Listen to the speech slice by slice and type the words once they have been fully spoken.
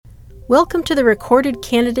Welcome to the recorded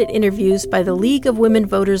candidate interviews by the League of Women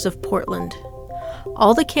Voters of Portland.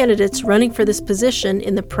 All the candidates running for this position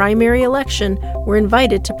in the primary election were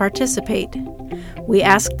invited to participate. We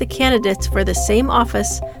asked the candidates for the same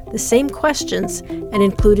office, the same questions, and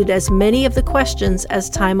included as many of the questions as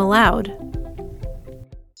time allowed.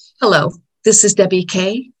 Hello, this is Debbie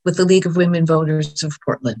Kay with the League of Women Voters of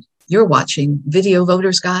Portland. You're watching Video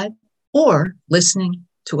Voters Guide or listening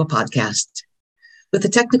to a podcast. With the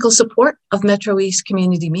technical support of Metro East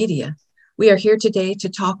Community Media, we are here today to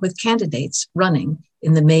talk with candidates running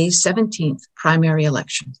in the May 17th primary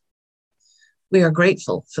election. We are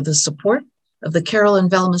grateful for the support of the Carol and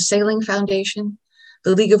Velma Sailing Foundation,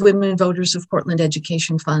 the League of Women Voters of Portland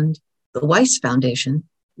Education Fund, the Weiss Foundation,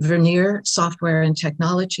 Vernier Software and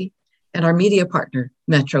Technology, and our media partner,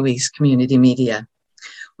 Metro East Community Media.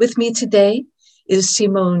 With me today is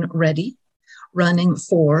Simone Rede, running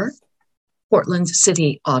for Portland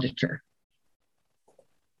City Auditor.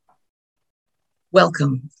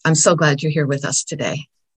 Welcome. I'm so glad you're here with us today.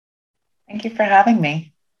 Thank you for having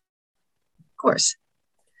me. Of course.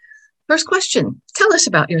 First question, tell us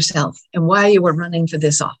about yourself and why you were running for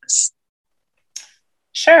this office.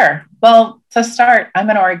 Sure. Well, to start, I'm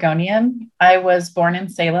an Oregonian. I was born in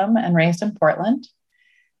Salem and raised in Portland,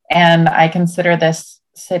 and I consider this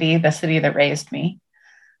city the city that raised me.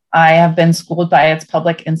 I have been schooled by its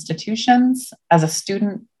public institutions as a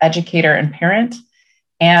student, educator, and parent,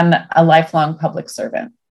 and a lifelong public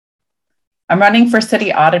servant. I'm running for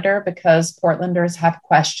city auditor because Portlanders have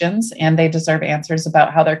questions and they deserve answers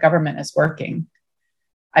about how their government is working.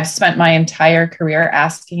 I've spent my entire career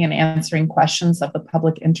asking and answering questions of the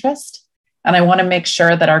public interest, and I want to make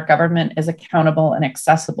sure that our government is accountable and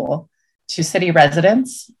accessible to city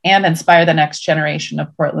residents and inspire the next generation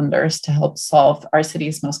of Portlanders to help solve our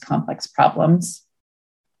city's most complex problems.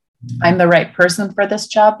 I'm the right person for this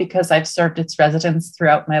job because I've served its residents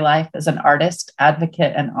throughout my life as an artist,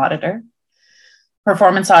 advocate, and auditor.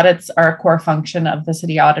 Performance audits are a core function of the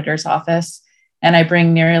city auditor's office, and I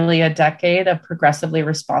bring nearly a decade of progressively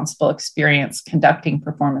responsible experience conducting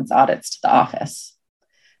performance audits to the office.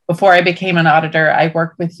 Before I became an auditor, I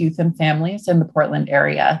worked with youth and families in the Portland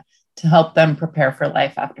area to help them prepare for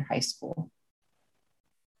life after high school.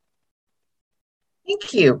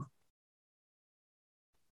 Thank you.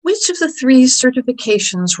 Which of the three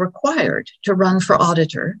certifications required to run for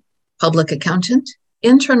auditor, public accountant,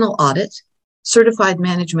 internal audit, certified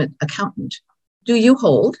management accountant, do you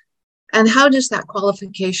hold? And how does that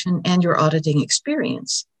qualification and your auditing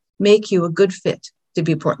experience make you a good fit to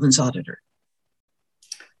be Portland's auditor?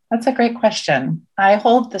 That's a great question. I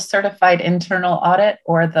hold the Certified Internal Audit,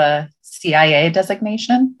 or the CIA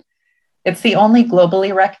designation. It's the only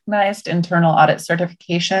globally recognized internal audit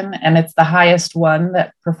certification, and it's the highest one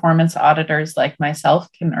that performance auditors like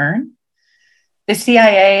myself can earn. The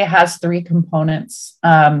CIA has three components.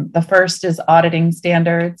 The first is auditing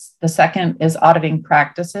standards, the second is auditing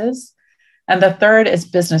practices, and the third is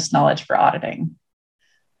business knowledge for auditing.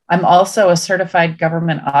 I'm also a certified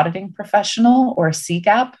government auditing professional, or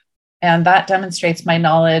CGAP, and that demonstrates my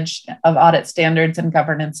knowledge of audit standards and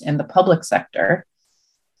governance in the public sector,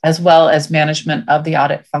 as well as management of the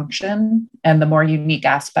audit function and the more unique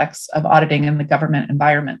aspects of auditing in the government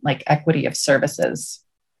environment, like equity of services.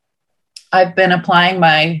 I've been applying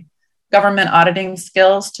my government auditing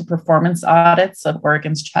skills to performance audits of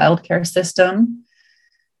Oregon's childcare system,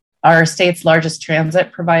 our state's largest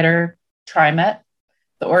transit provider, TriMet,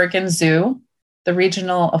 the Oregon Zoo, the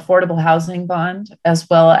Regional Affordable Housing Bond, as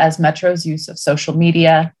well as Metro's use of social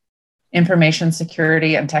media, information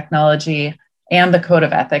security and technology, and the Code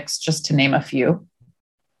of Ethics, just to name a few.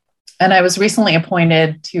 And I was recently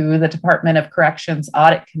appointed to the Department of Corrections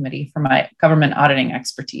Audit Committee for my government auditing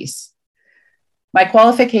expertise. My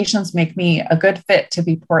qualifications make me a good fit to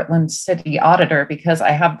be Portland City Auditor because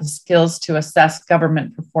I have the skills to assess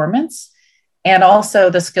government performance and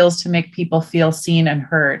also the skills to make people feel seen and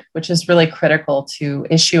heard, which is really critical to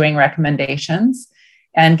issuing recommendations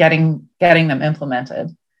and getting them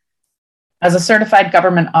implemented. As a certified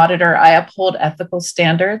government auditor, I uphold ethical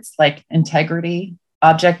standards like integrity,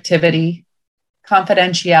 objectivity,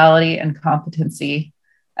 confidentiality, and competency,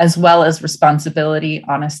 as well as responsibility,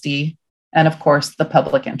 honesty, and of course, the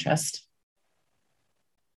public interest.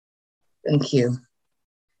 Thank you.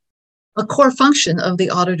 A core function of the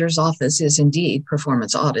auditor's office is indeed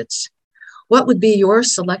performance audits. What would be your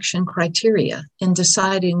selection criteria in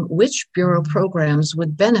deciding which bureau programs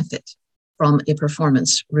would benefit from a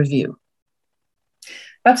performance review?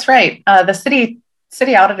 That's right. The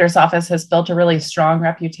city auditor's office has built a really strong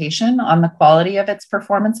reputation on the quality of its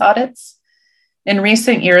performance audits. In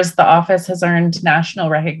recent years, the office has earned national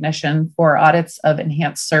recognition for audits of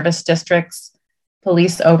enhanced service districts,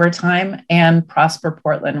 police overtime, and Prosper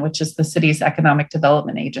Portland, which is the city's economic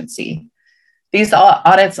development agency. These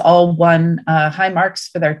audits all won high marks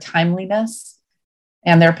for their timeliness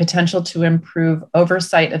and their potential to improve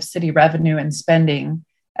oversight of city revenue and spending,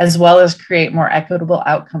 as well as create more equitable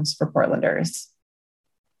outcomes for Portlanders.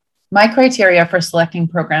 My criteria for selecting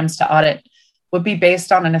programs to audit would be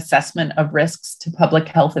based on an assessment of risks to public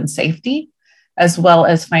health and safety, as well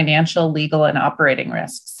as financial, legal, and operating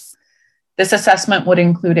risks. This assessment would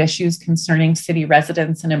include issues concerning city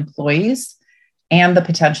residents and employees, and the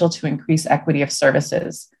potential to increase equity of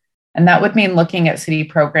services. And that would mean looking at city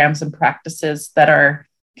programs and practices that are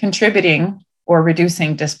contributing or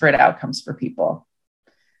reducing disparate outcomes for people.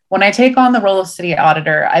 When I take on the role of city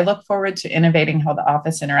auditor, I look forward to innovating how the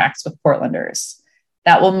office interacts with Portlanders.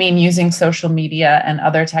 That will mean using social media and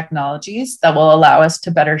other technologies that will allow us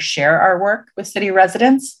to better share our work with city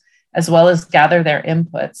residents, as well as gather their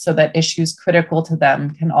input so that issues critical to them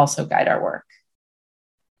can also guide our work.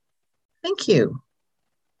 Thank you.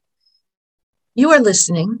 You are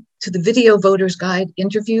listening to the Video Voters Guide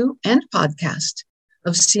interview and podcast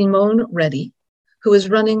of Simone Rede, who is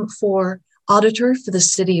running for Auditor for the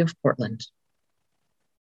City of Portland.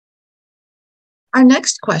 Our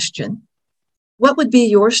next question: what would be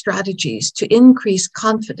your strategies to increase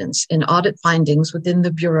confidence in audit findings within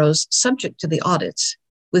the bureaus subject to the audits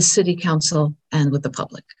with City Council and with the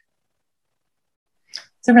public?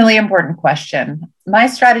 It's a really important question. My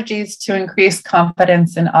strategies to increase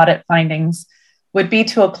confidence in audit findings would be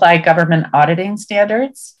to apply government auditing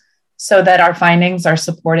standards so that our findings are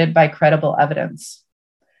supported by credible evidence.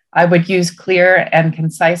 I would use clear and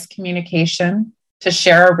concise communication to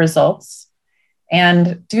share our results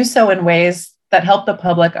and do so in ways that help the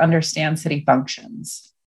public understand city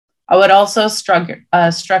functions. I would also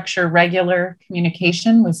structure regular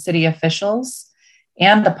communication with city officials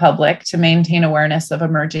and the public to maintain awareness of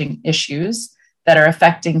emerging issues that are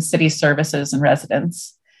affecting city services and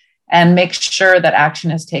residents, and make sure that action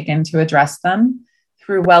is taken to address them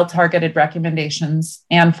through well-targeted recommendations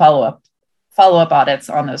and follow-up audits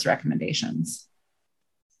on those recommendations.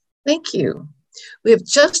 Thank you. We have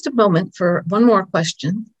just a moment for one more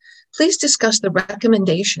question. Please discuss the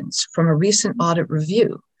recommendations from a recent audit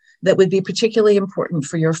review that would be particularly important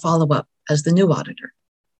for your follow-up as the new auditor.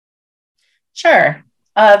 Sure.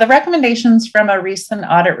 The recommendations from a recent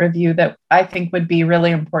audit review that I think would be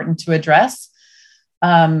really important to address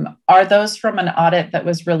are those from an audit that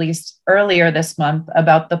was released earlier this month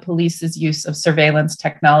about the police's use of surveillance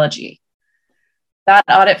technology. That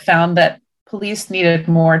audit found that police needed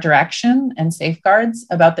more direction and safeguards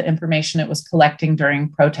about the information it was collecting during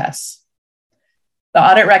protests. The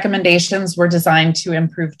audit recommendations were designed to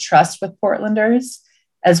improve trust with Portlanders,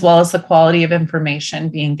 as well as the quality of information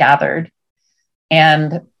being gathered.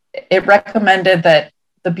 And it recommended that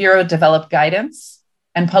the Bureau develop guidance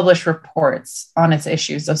and publish reports on its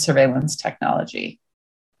issues of surveillance technology.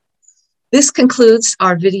 This concludes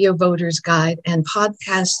our Video Voters Guide and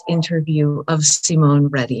podcast interview of Simone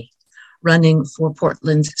Rede, running for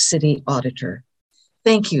Portland City Auditor.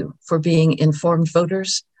 Thank you for being informed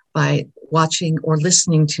voters by watching or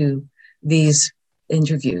listening to these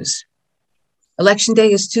interviews. Election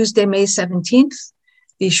Day is Tuesday, May 17th.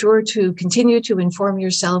 Be sure to continue to inform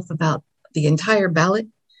yourself about the entire ballot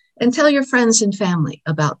and tell your friends and family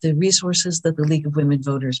about the resources that the League of Women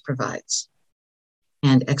Voters provides,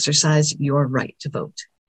 and exercise your right to vote.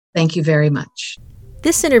 Thank you very much.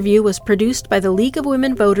 This interview was produced by the League of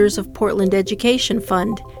Women Voters of Portland Education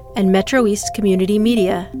Fund and Metro East Community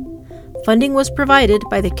Media. Funding was provided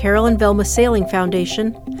by the Carol and Velma Sailing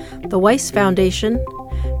Foundation, the Weiss Foundation,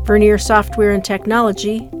 Vernier Software and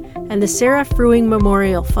Technology, and the Sarah Fruing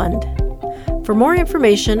Memorial Fund. For more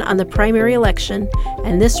information on the primary election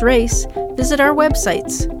and this race, visit our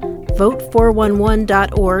websites,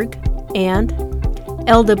 vote411.org and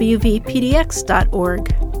lwvpdx.org.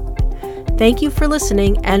 Thank you for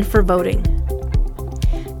listening and for voting.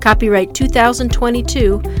 Copyright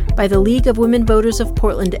 2022 by the League of Women Voters of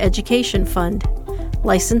Portland Education Fund.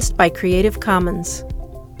 Licensed by Creative Commons.